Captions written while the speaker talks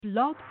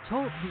Blog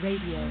Talk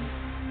Radio.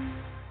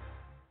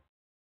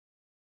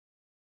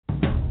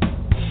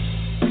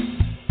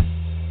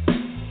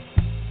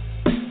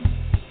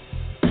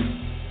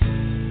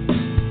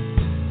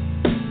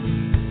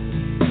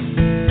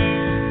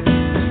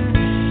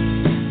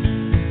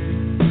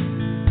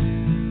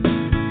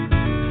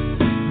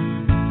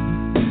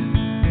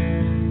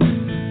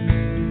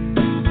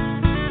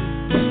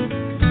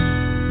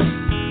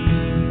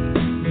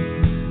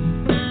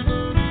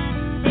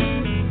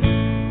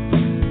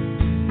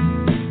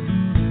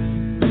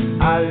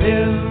 I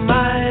live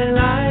my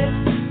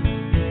life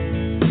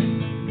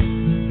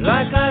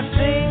like I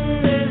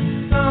sing this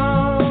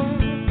song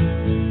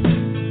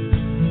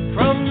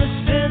from the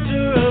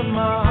center of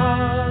my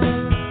heart,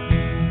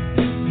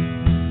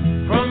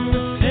 from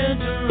the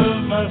center of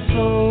my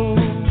soul.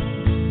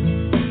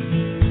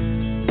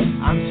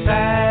 I'm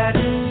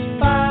satisfied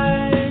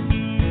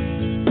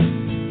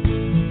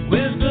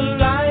with the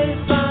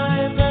life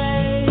I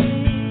made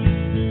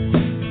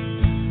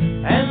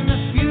and the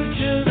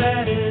future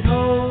that it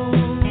holds.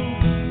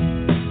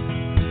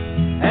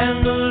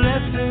 And the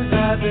lessons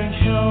I've been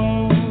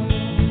shown.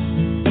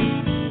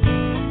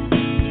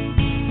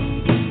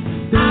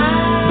 I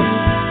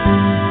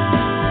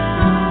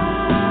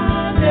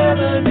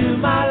never knew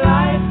my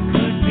life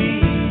could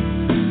be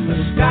a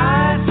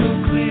sky so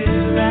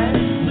clear and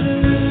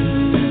blue.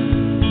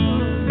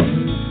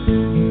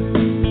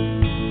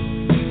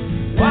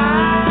 Why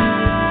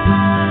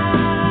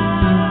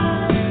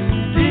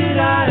did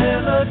I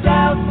ever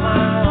doubt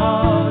my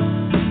heart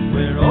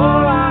when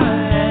all I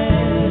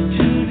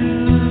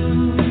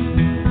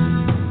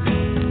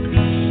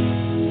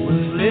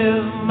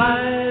live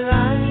my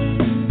life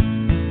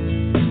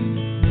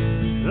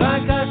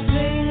like I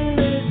sing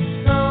this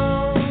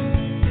song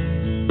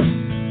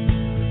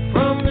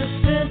from the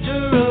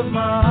center of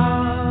my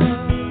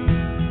heart,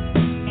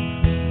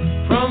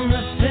 from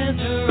the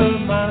center of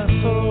my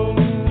soul.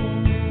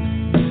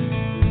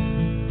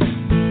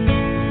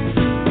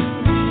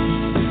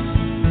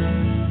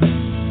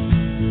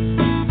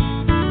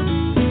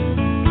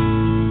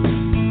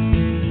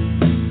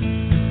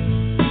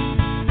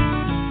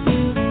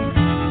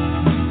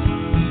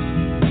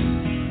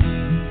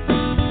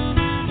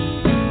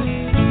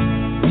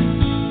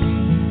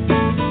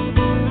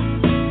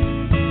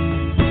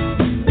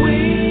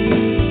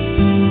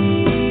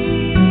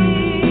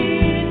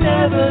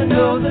 Never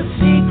know the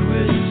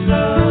secrets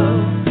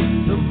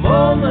of the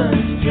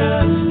moments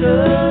just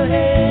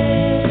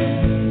ahead.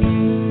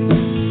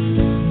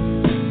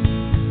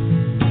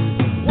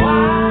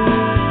 Why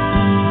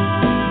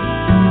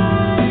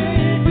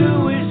do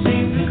we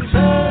seem to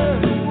turn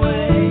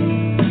away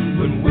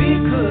when we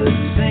could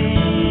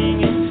sing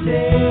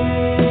instead?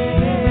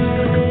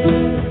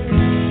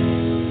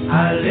 I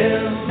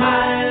live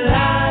my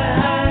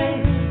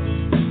life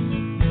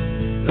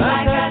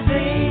like I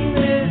sing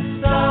this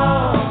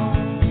song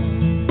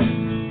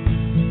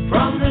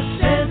from the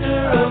center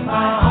of my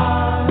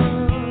heart,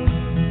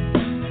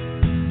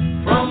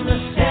 from the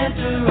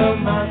center of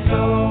my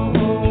soul.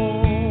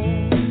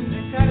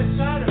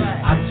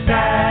 I'm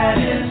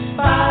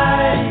satisfied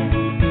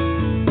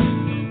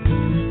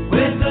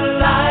with the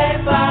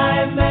life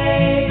I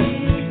made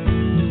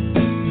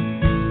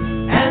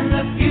and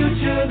the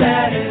future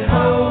that it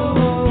holds.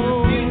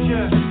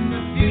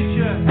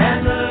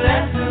 And the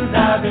lessons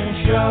I've been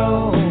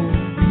shown.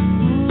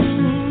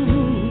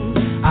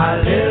 I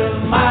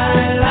live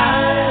my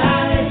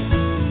life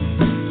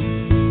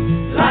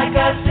like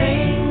I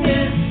sing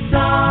this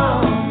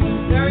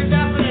song. Very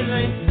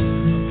definitely.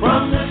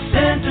 From the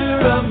center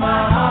of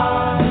my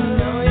heart.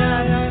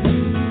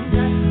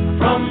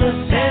 From the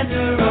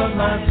center of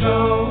my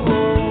soul.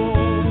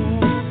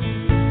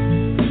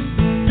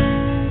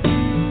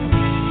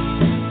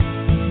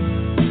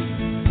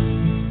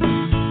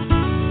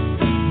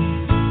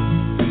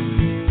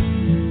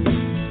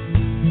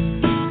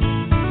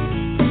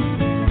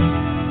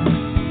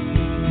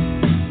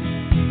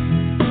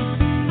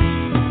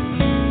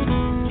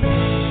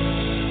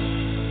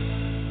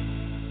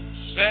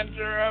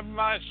 Center of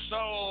my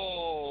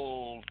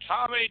soul,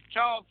 Tommy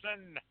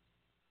Talton,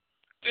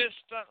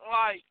 Distant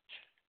Light.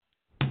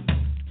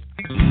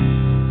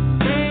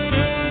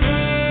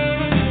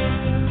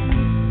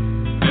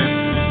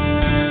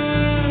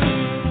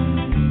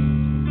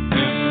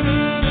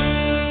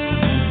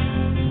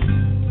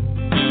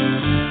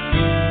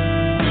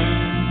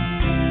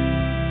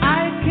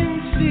 I can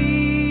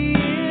see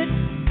it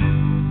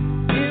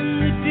in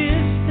the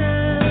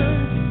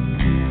distance,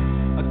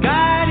 a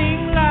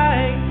guiding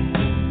light,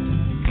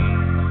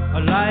 a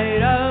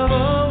light I've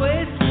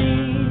always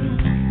seen.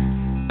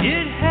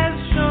 It has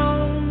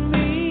shown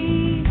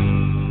me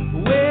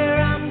where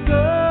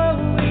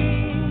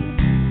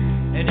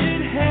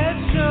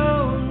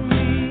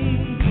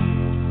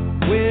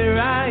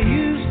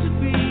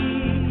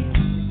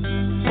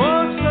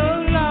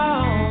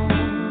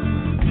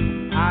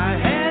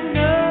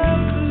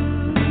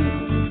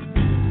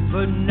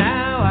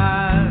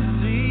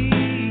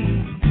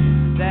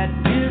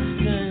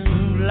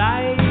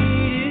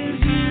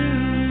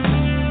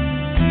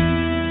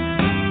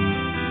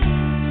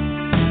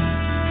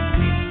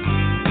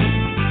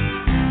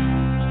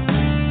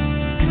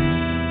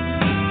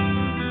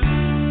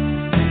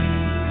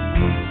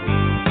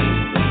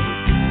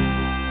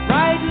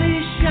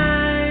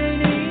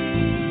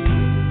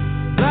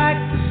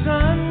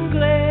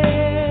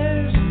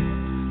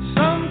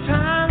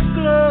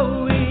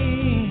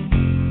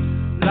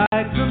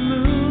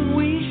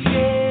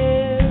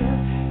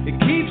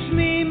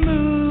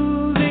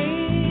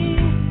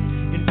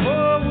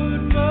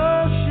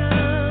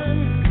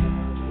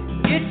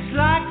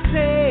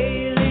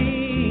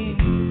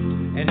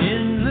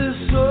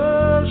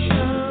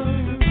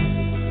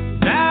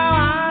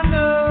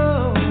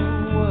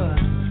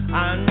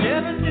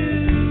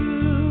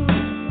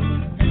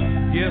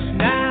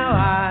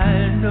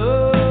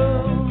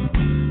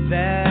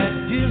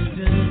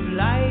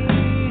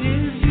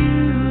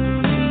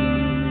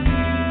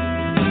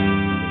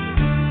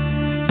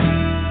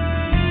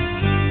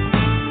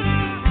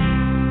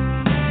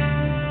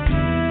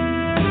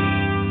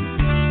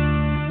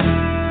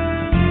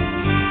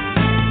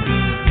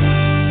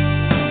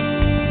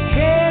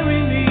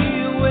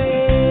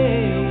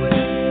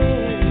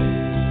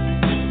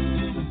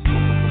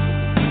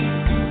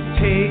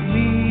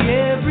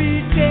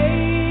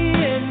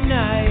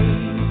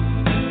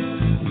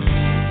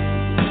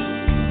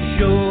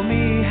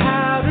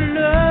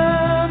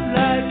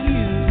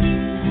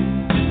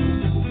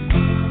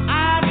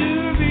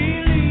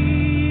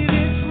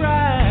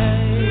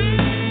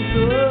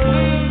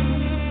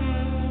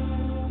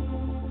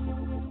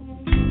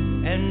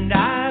And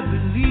I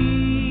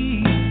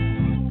believe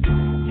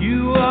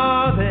you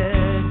are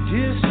that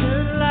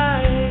distant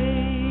light.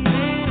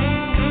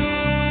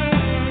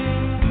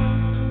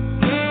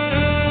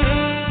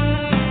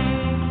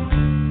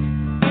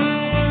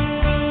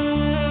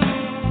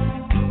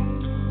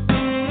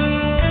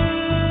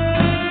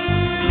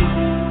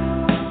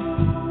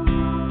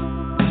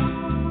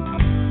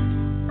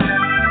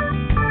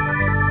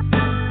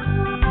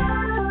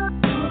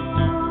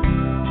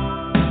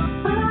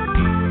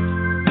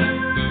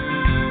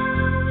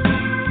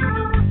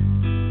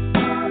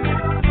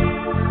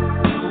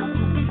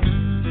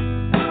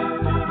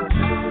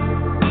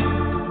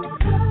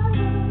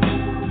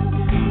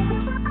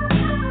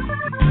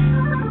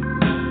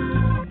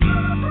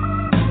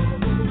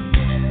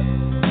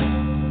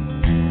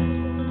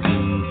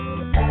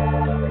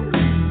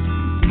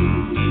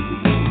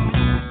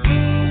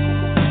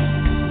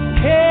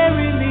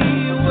 Carry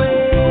me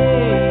away,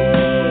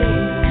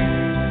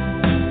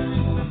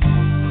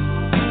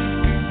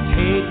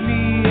 take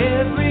me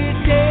every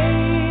day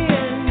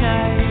and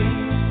night,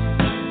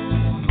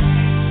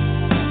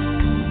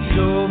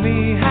 show me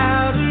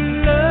how to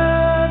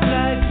love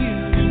like you.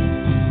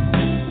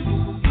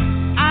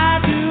 I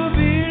do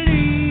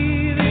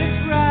believe it's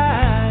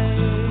right,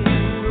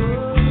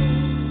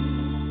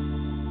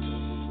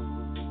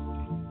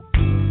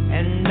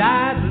 and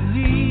I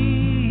believe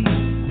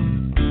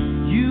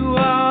you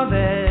are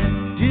that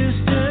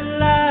distant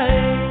light.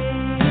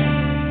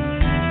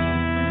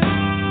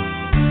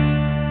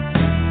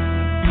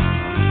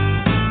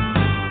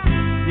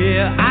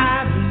 Yeah,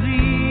 I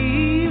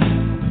believe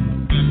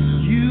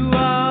you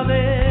are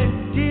that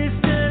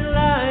distant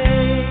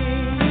light.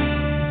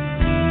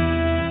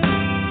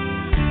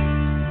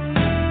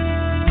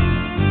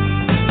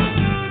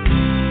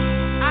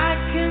 I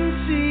can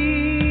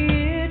see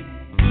it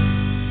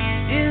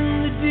in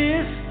the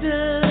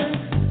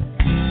distance,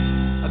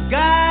 a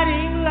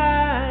guiding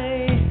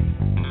light,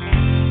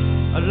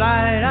 a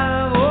light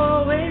I've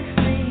always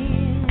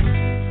seen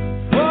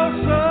for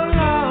so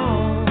long.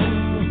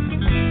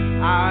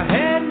 I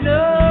had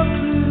no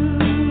clue,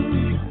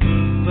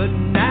 but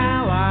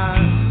now I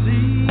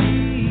see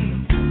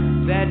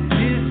that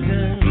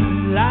distant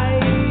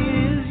light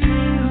is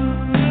you.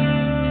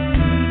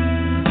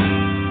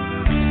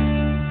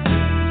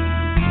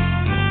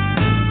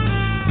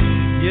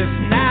 Yes,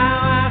 now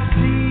I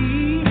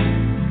see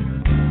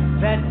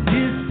that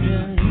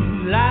distant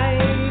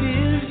light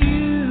is you.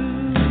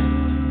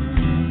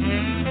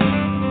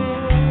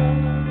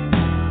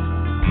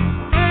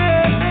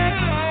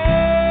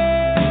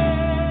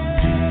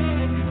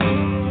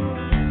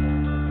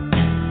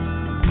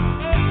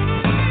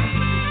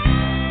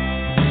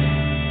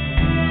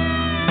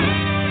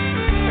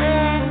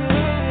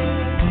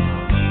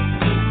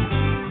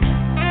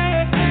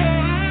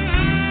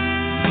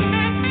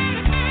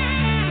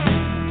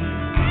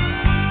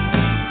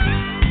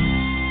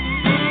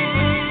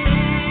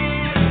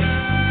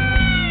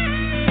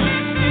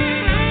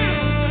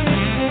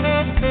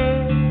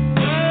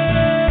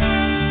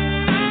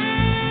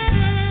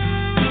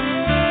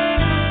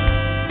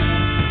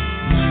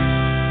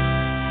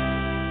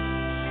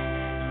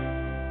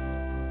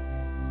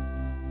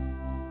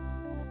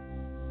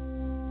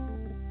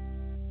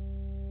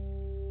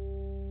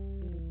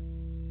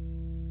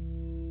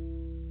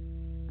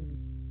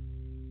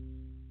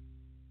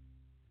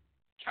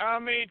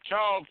 Tommy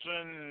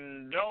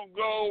Talton, don't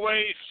go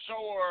away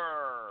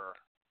sore.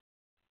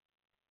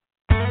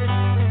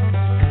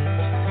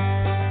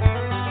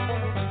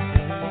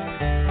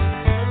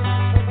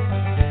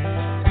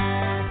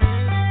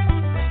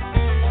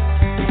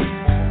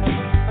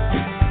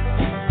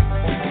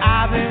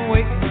 I've been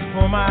waiting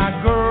for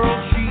my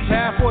girl, she's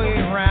halfway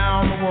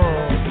around the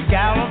world,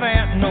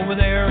 gallivanting over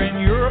there in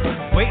Europe,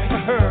 waiting for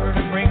her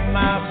to bring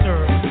my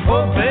syrup.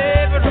 Oh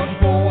baby, don't you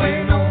go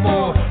away no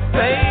more,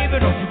 baby,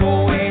 don't you go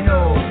away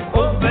no.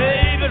 Oh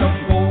baby, don't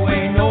you go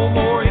away no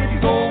more. If you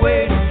go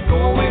away, don't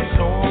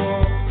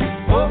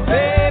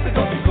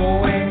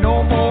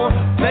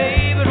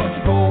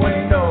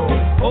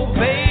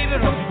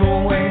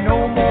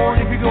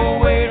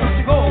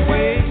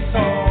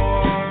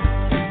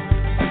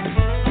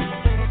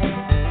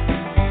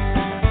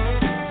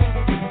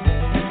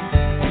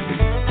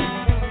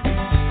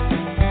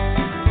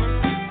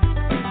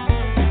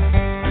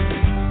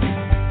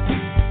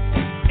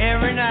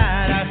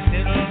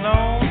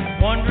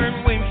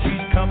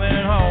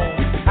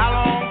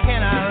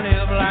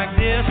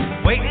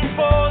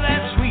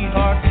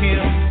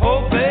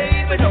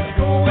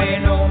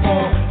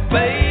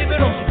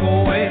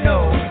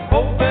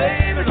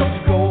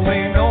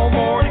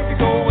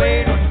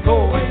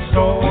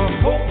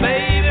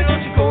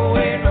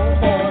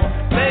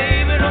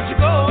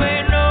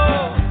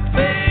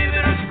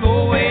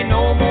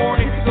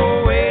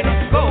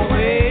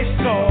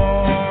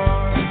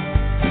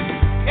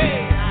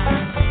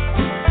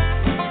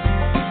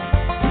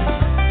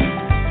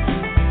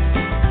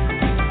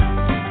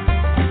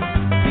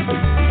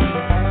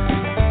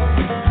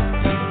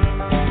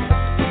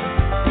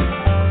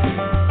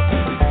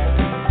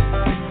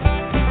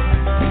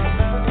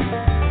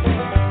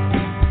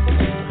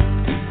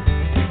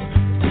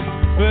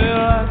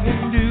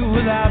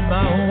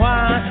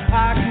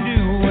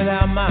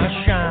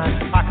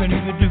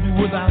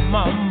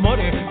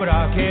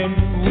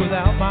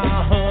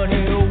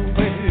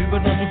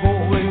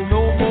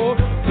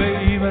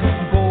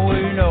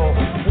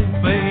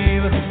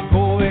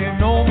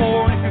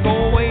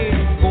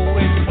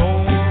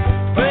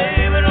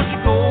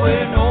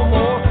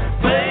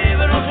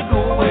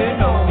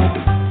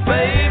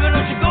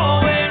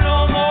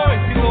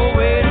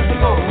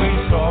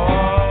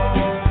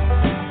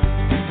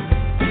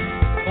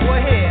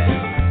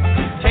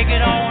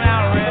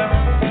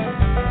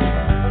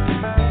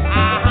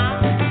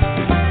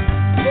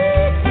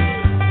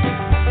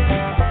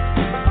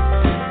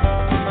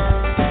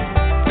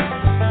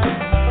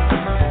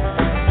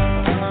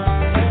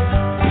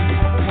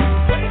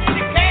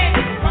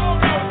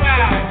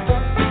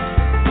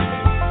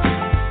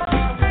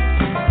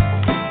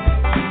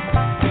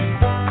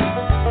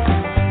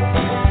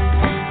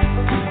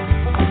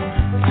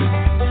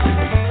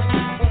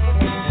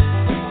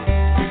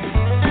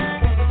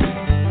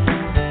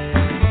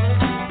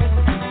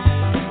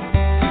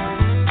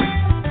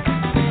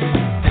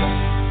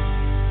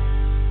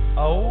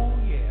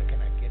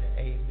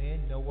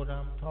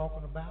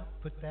talking about,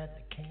 put that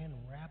in a can and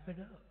wrap it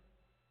up.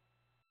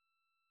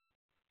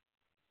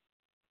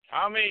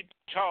 Tommy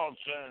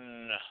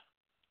Talton,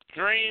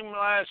 Dream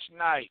Last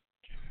Night.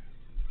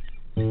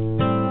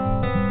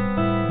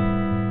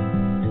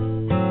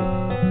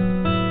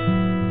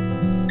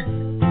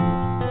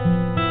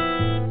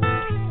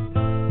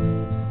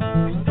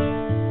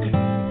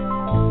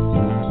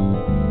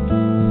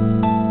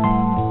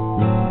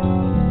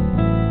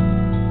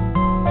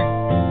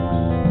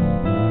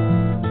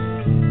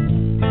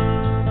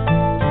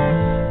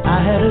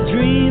 I had a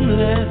dream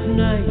last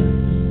night.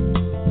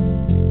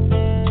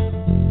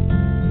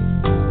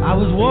 I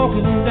was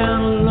walking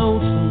down a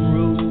lonesome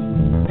road.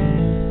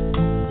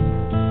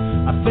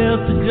 I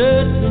felt the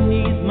dirt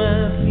beneath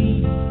my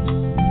feet.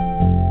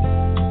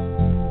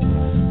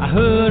 I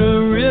heard a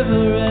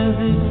river as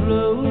it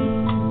flowed.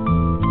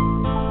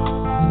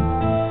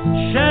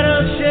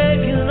 Shadows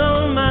shaking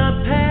on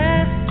my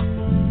path,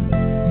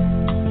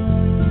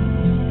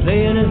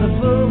 playing as the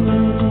full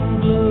moon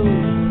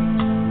glowed.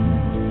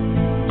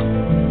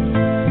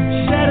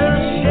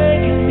 Shadows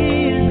shaking me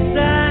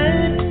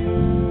inside,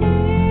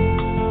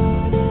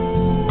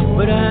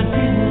 but I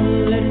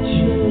didn't let it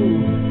show.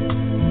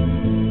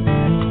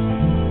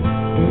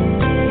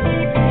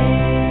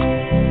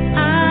 I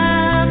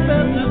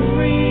felt the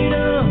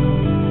freedom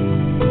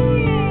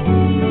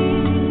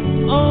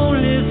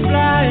only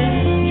flying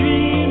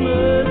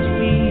dreamers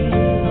feel,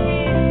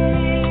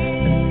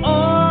 and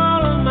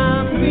all of my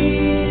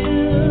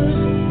fears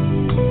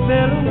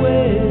fell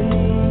away.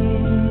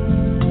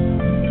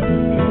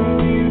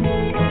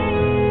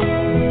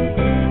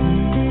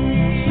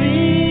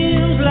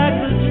 Seems like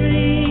the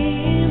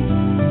dream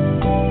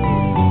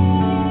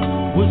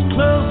was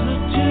closer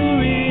to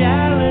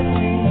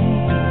reality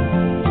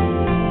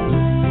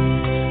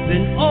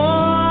than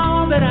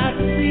all that I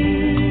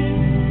see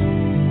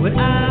when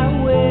I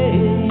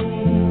wake.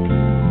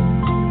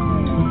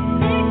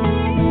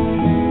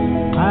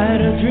 I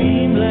had a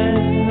dream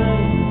last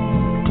night,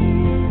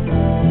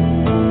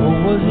 or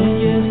was it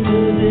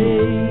yesterday?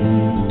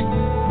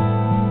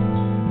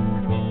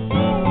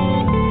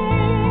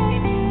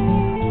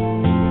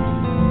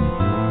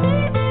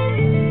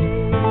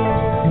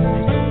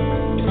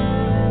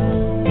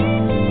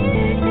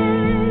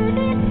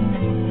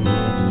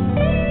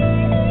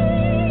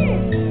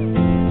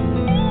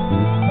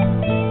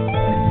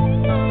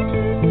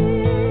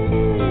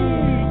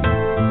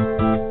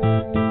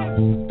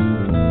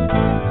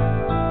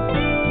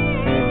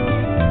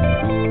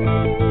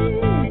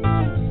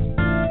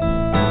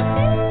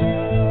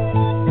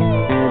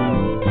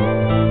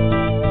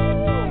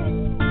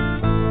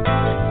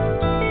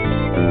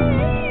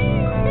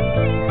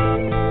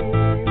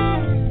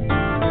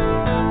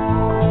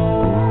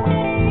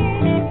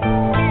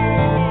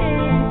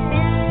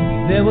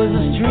 There was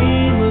a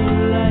stream of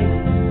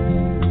light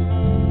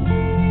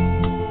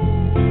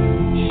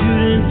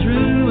shooting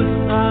through a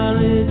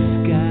solid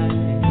sky.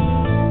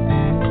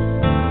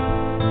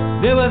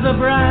 There was a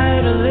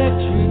bright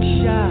electric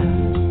shot,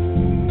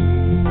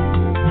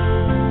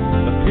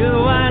 a pure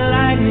white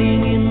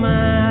lightning in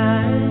my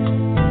eyes.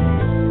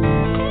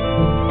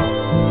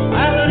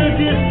 I heard a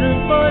distant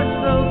voice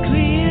so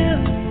clear,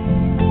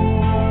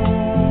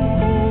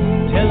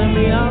 telling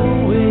me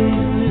always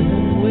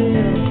listen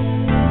well.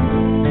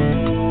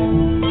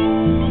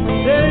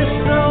 There's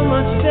so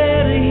much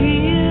there to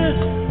hear,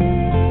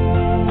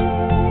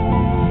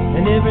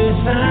 and every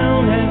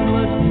sound has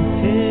much to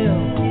tell.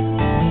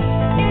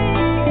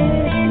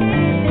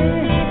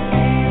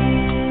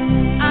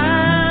 I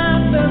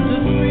felt the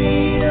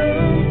freedom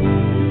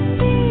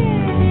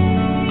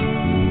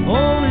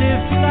only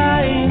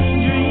flying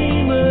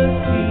dreamers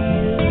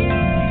feel,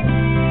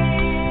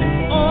 and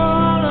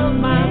all of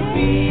my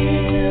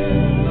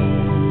fears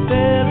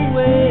fell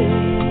away.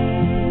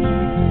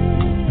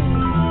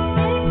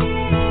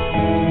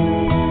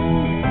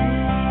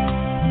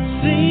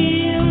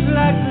 Seems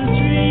like the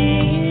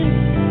dream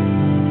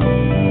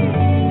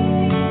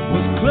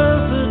was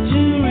closer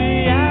to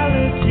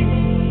reality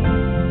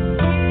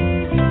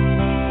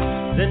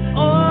than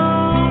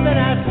all that I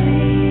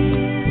see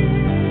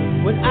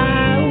when I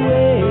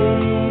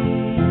wake.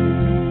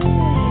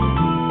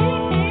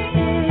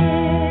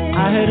 I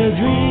had a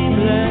dream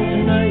last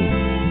night,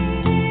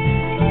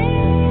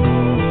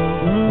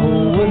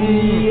 or was it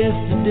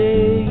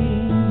yesterday?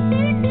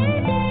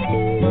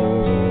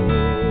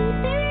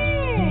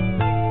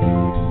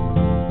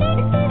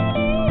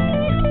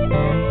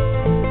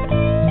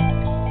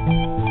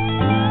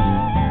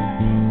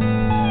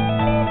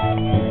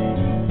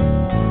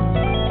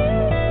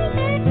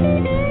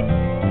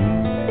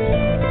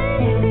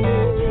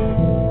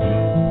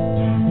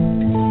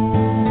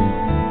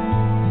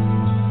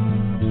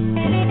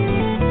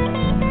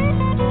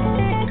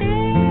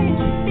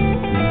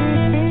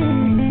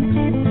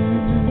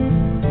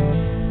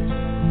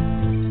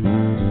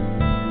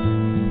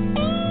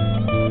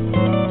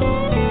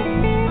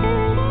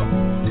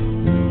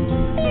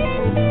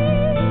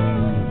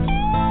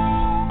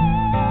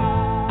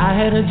 I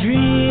had a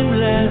dream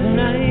last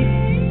night.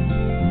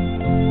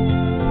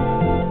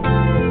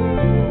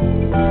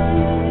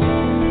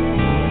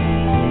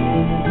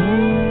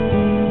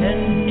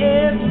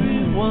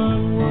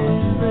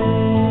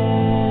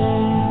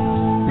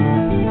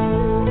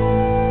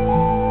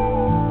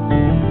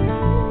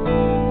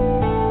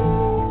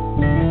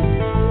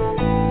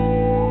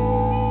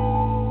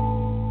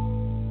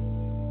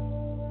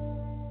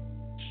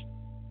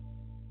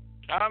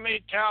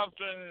 Tommy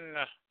Talton,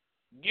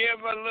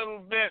 give a little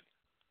bit.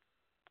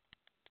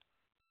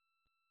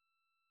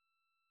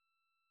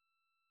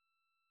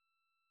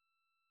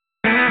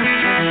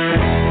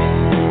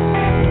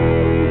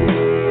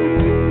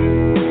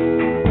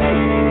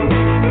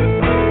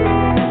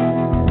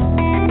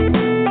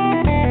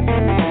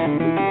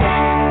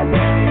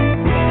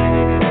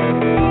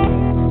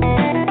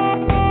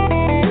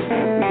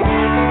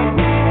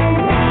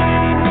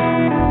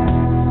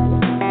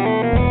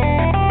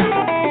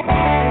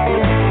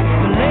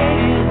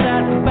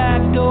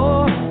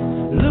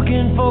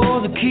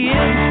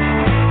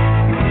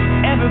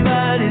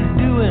 Everybody's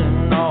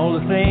doing all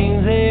the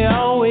things they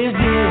always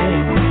did.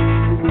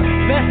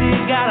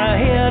 Bessie got a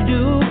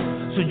hairdo,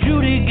 so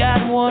Judy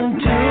got one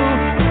too.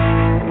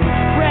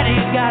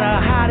 Freddie got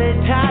a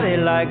hottie-toddy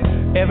like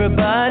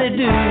everybody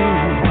do.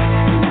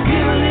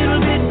 Give a little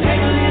bit,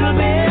 take a little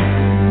bit.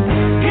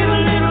 Give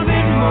a little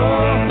bit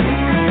more.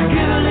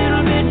 Give a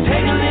little bit,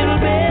 take a little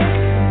bit.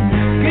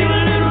 Give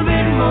a little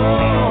bit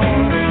more.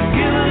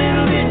 Give a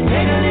little bit,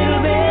 take a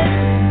little bit.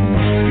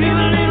 Give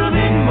a little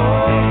bit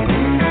more.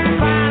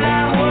 Find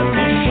out what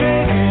the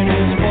shaking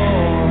is for,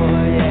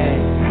 yeah.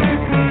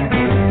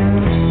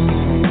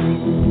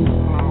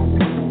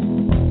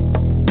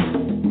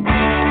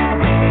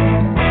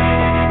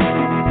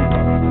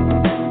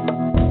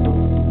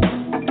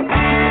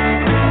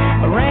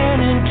 I ran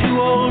into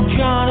old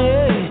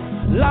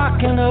Johnny,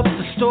 locking up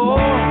the store.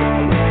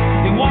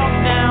 He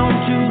walked down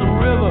to the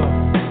river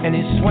and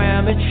he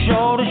swam it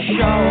shore to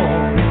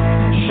shore.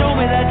 Show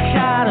me that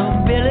shot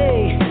of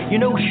Billy, you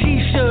know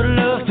she sure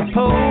loves to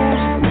pose.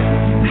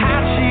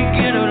 How'd she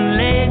get her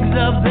legs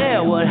up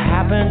there? What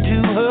happened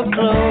to her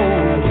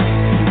clothes?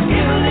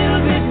 Give a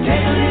little bit,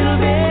 take a little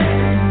bit.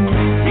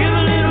 Give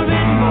a little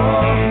bit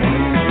more.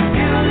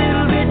 Give a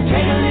little bit,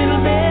 take a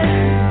little bit.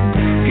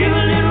 Give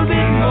a little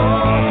bit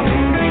more.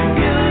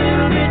 Give a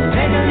little bit,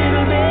 take a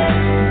little bit.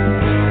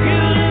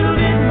 Give a little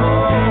bit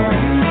more.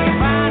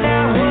 Find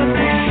out what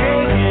the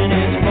shaking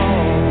is for.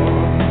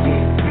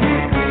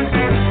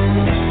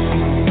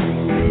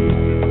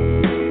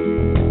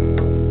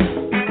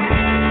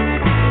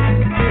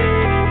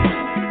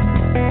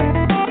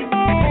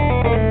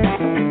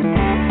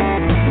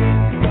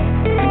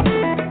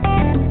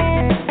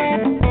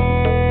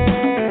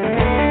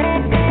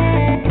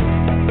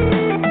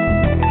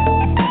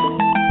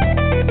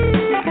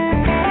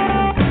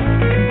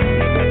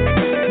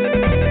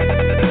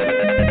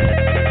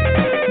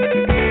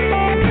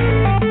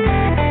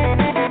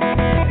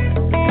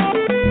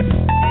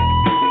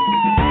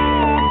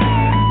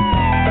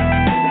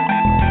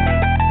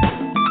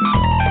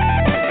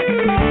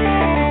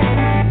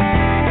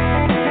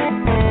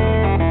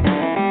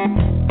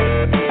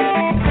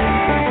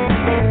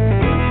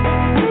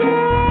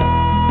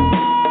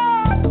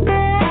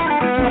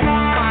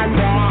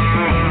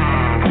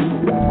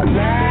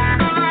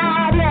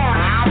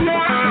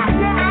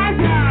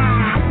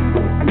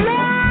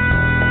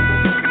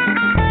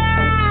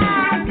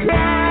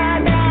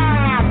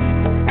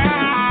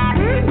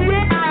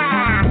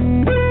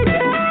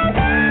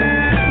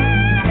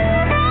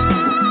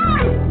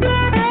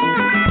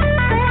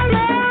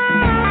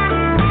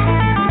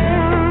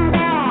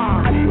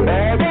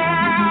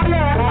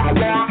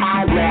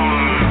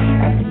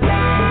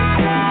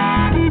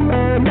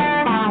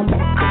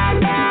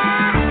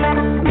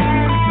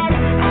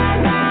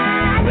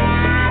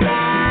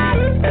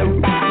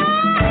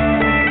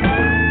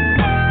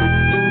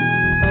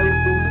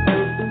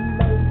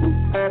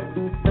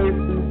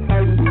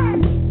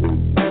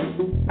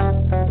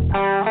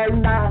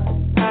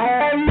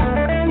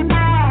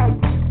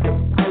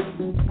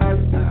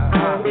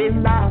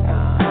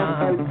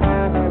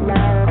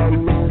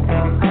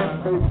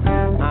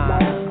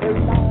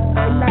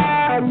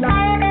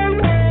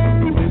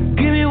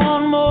 Give me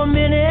one more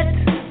minute,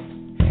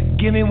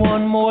 give me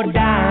one more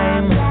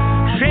dime.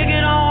 Shake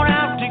it on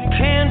out to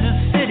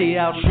Kansas City,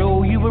 I'll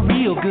show you a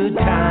real good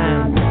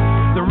time.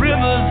 The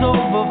river's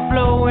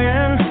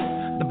overflowing,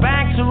 the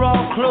banks are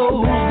all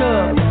closed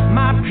up.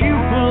 My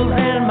pupils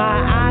and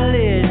my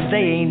eyelids, they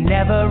ain't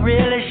never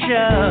really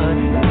shut.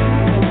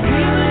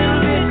 Give a little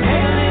bit,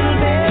 take a little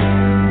bit.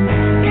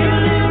 Give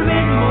a little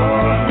bit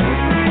more.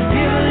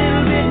 Give a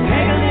little bit,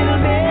 take a little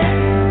bit.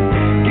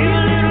 Give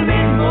a little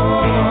bit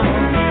more.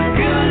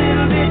 Give a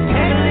little bit,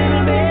 take a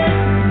little bit.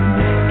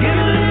 Give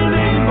a little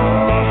bit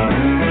more.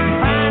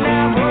 Find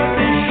out what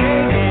the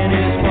shaking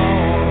is for.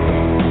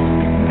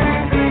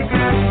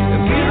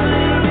 Give a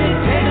little bit,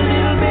 take a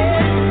little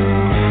bit.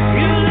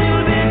 Give a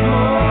little bit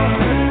more.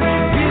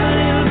 Give a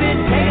little bit,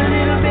 take a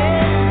little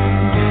bit.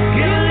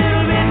 Give a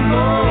little bit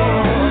more.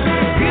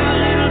 Give a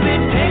little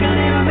bit, take a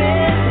little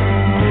bit.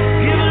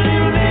 Give a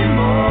little bit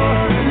more.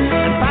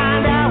 And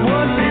find out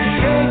what the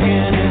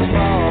shaking is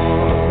for.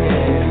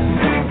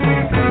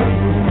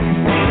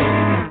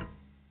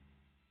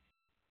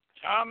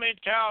 Tommy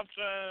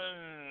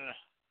Talton,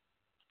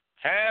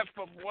 half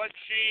of what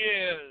she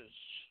is.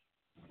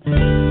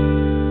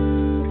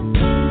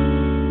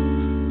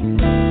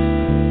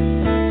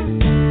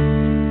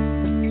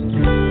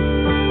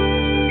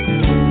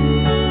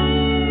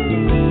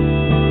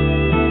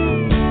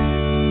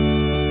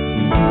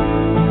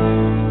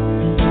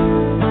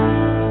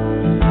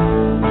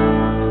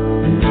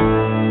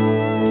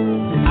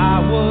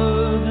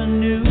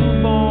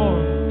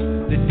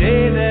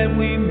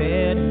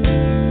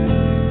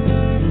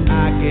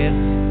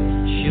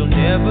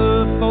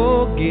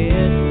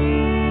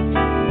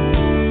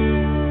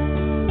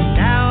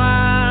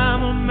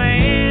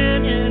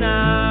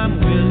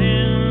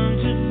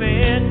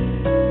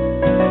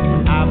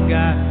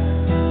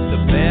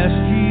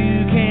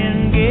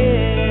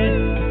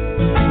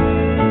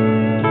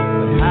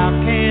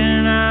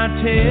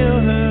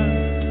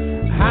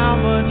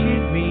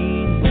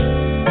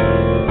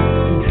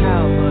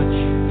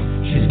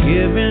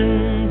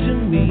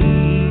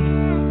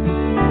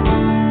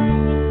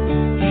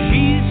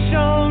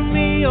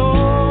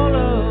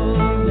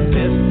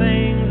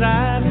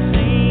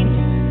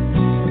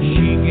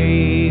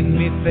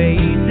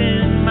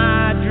 in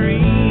my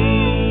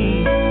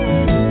dreams.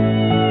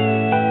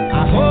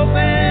 I hope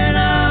and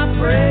I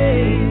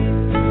pray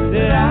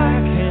that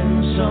I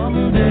can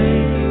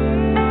someday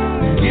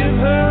give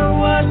her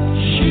what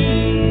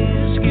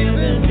she's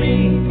given me.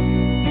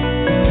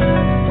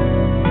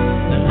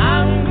 And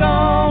I'm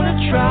gonna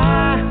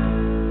try,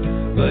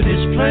 but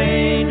it's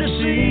plain to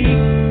see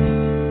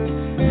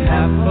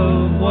half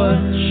of what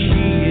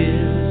she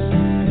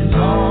is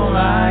all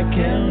I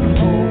can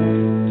hope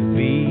to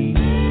be.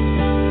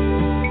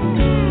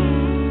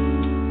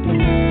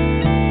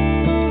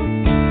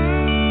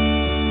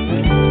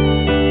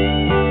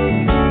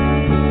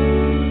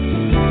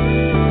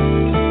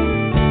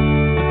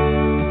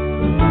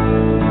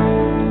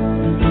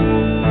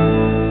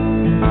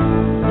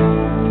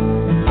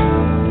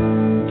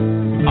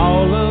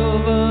 All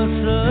of a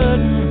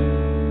sudden,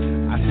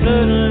 I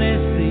suddenly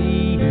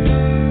see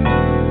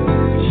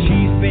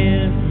she's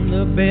been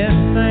the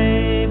best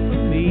thing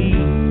for me.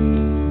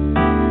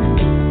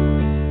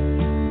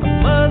 A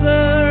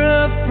mother, a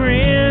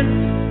friend,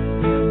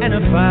 and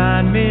a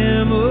fine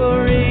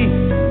memory.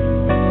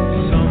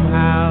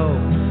 Somehow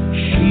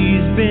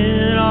she's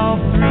been all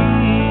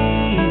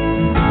three.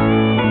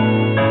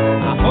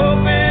 I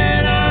hope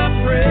and I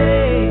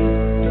pray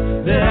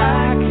that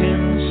I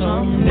can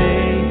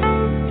someday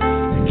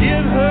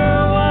give her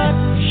what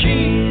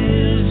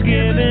she's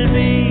given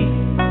me.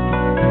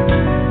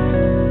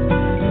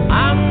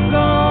 I'm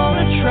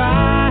gonna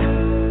try,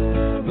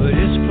 but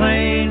it's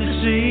plain to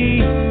see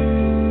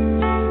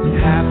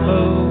half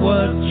of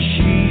what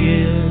she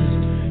is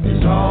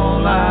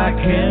all I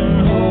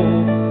can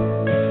hope.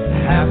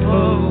 Half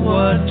of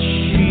what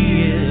she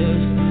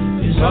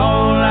is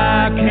all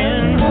I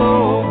can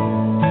hope.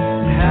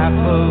 Half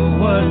of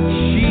what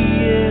she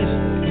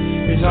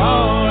is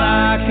all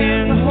I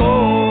can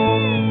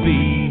hope to be.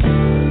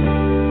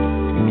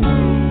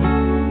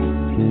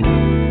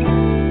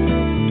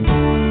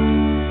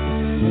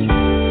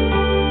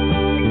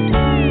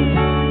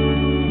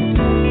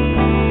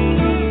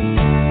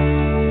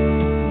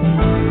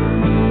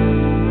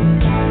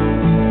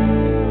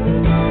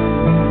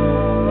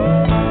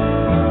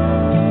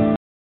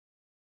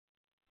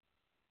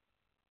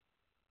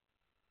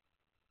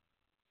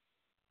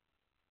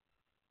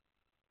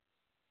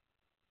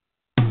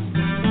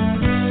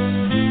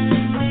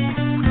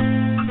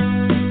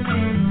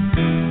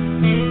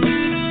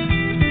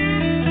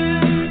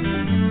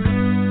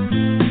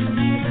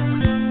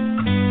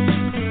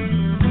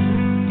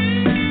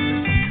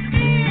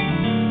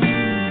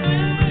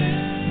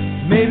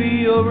 Maybe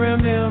you're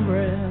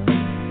remembering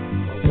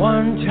what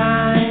one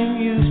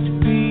time used to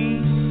be.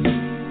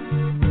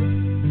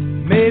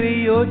 Maybe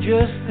you're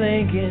just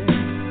thinking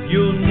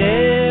you'll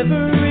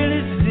never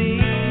really see.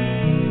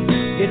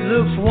 It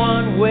looks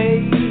one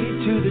way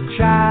to the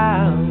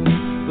child,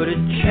 but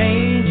it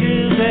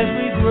changes as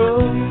we grow.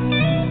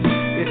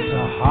 It's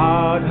a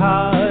hard,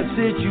 hard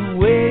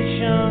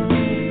situation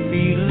to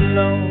feel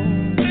alone.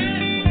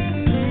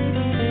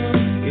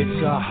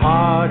 It's a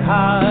hard,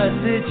 hard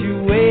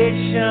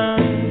situation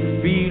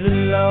to feel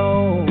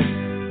alone.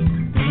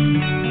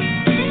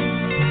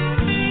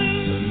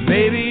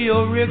 Maybe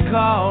you're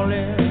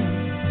recalling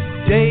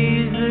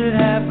days that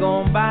have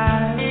gone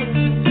by.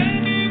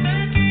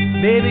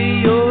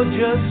 Maybe you're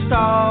just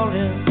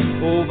stalling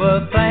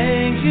over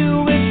things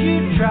you wish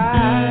you'd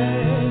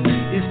tried.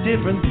 It's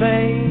different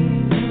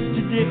things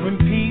to different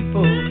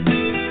people,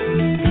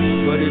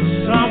 but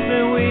it's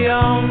something we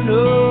all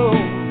know.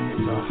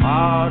 It's a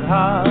hard,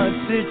 hard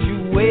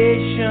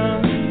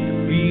situation to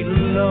feel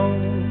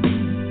alone.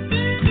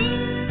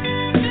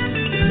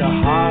 It's a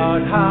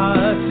hard,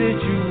 hard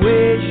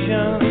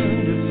situation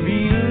to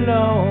feel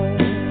alone.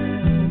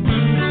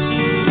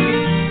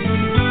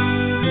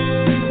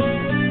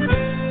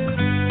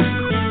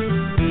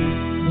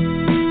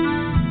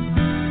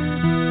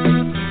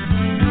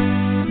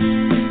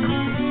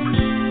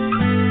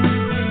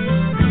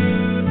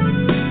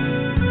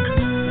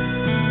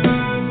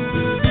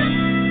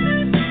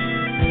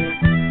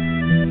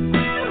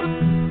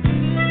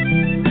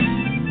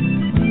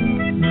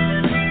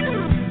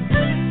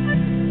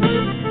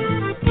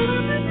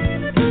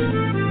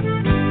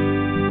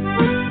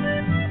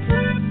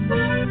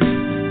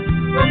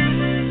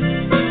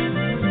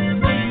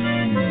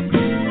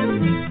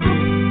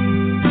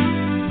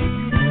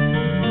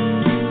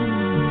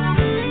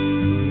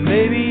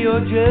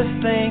 You're just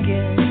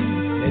thinking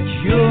that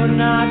you're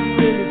not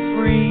really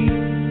free.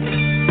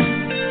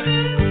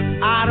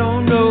 I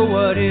don't know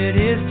what it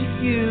is to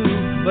you,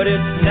 but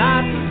it's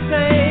not the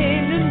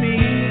same to me.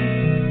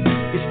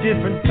 It's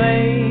different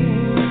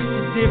things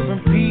to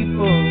different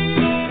people,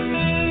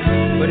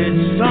 but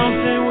it's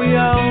something we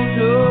all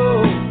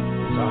know.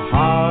 It's a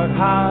hard,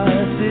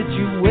 hard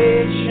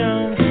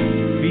situation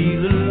to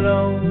feel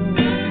alone.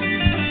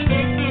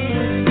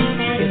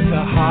 It's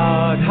a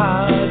hard,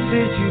 hard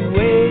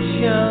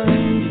situation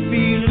to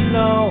feel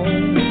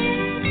alone.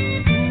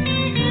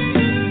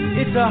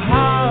 It's a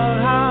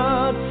hard,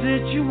 hard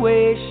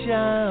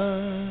situation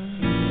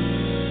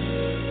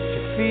to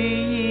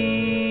feel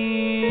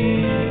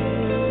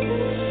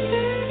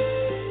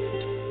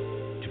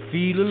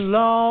feel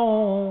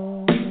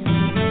alone.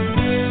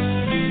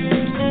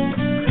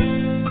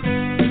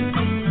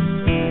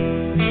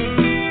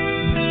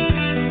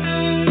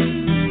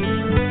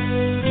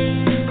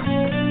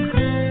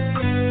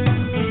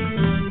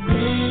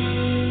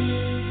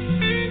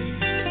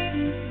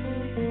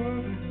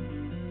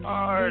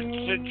 Our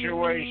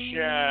situation,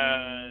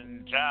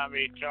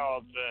 Tommy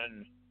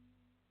Talton.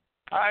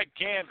 I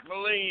can't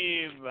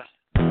believe.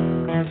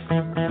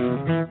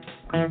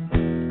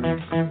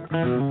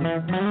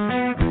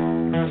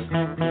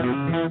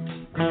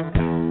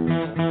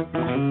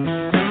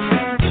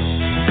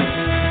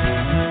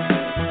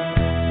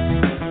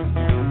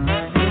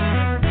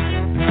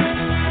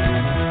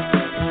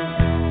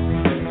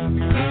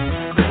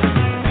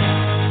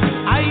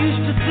 I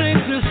used to think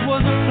this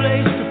was a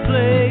place to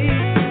play.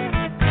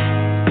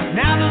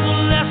 Now there's a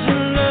lesson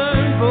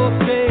learned both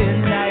day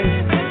and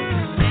night.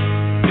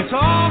 It's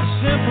all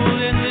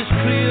simple in this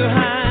clear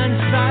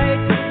hindsight.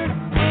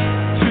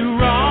 Two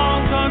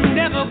wrongs are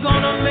never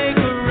gonna make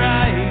a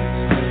right.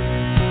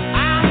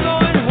 I'm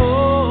going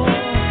home.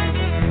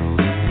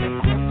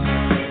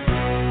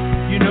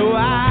 You know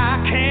I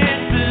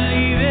can't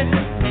believe it.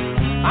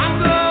 I'm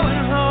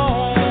going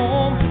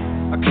home.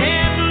 I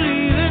can't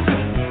believe it.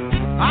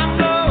 I'm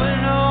going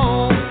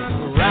home.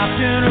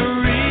 Wrapped in a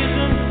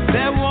reason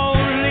that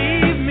won't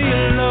leave me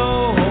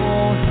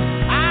alone.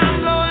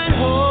 I'm going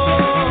home.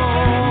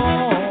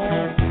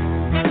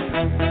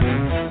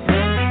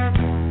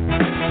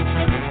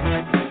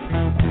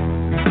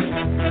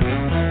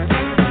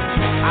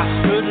 I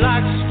stood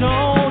like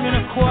stone in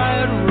a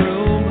quiet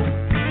room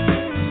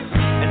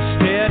and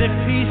stared at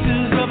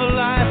pieces of a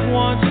life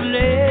once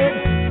led.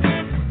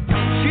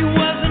 She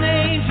was an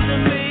angel to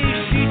me,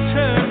 she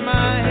turned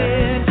my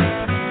head,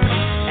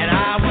 and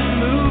I was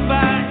moved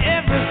by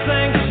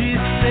everything she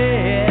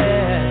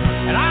said.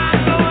 And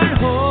I'm going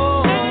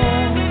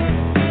home.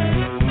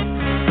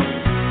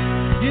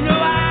 You know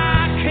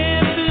I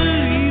can't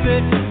believe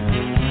it.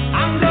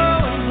 I'm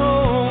going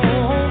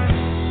home.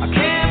 I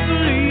can't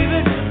believe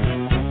it.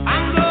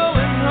 I'm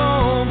going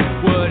home.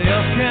 What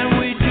else can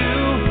we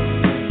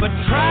do but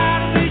try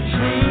to be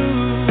true?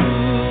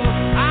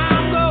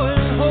 I'm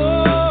going home.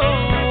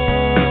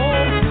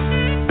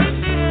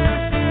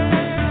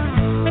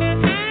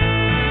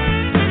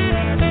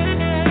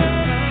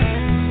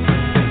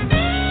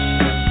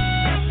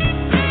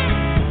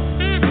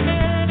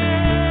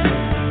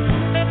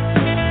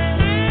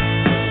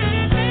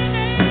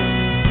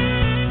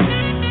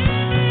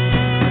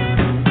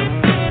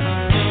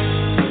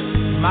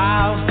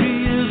 Miles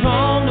Beers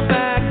on the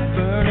back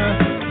burner.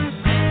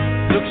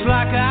 Looks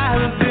like I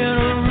have been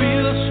a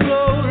real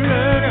slow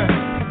learner.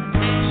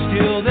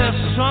 Still,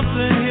 there's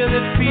something here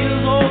that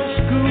feels old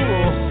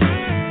school,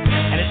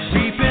 and it's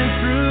seeping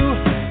through,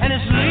 and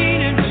it's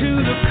leaning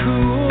to the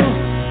cool.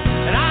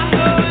 And I'm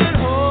going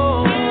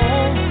home.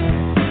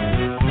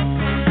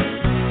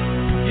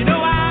 You know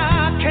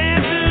I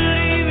can't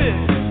believe it.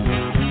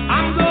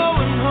 I'm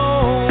going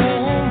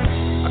home.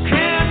 I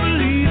can't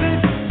believe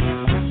it.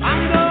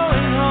 I'm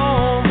going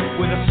home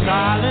with a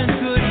silent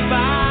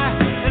goodbye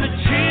and a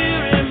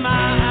tear in my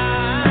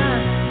eye.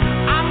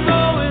 I'm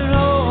going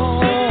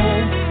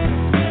home.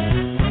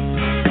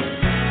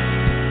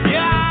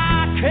 Yeah,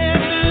 I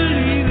can't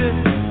believe it.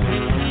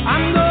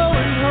 I'm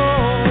going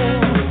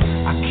home.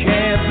 I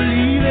can't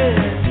believe it.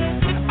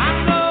 I'm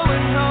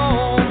going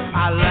home.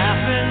 I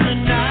laugh in the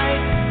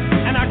night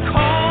and I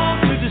call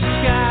to the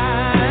sky.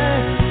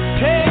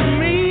 Take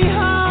me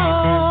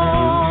home.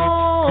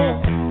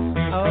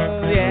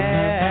 Oh yeah.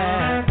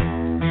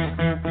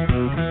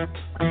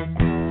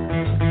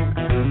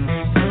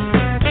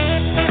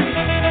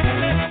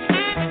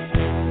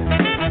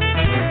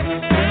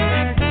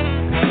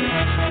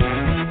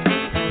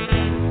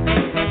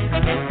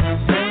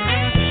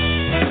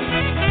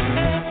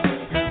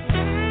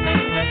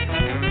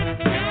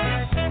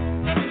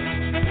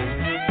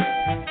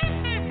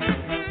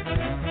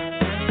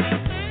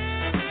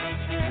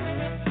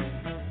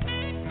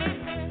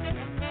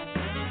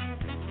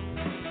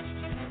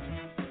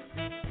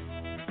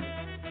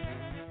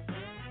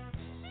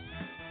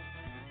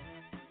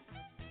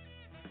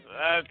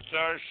 That's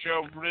our show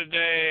for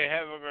today.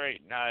 Have a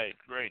great night,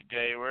 great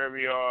day, wherever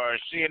you are.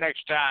 See you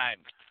next time.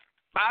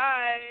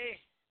 Bye.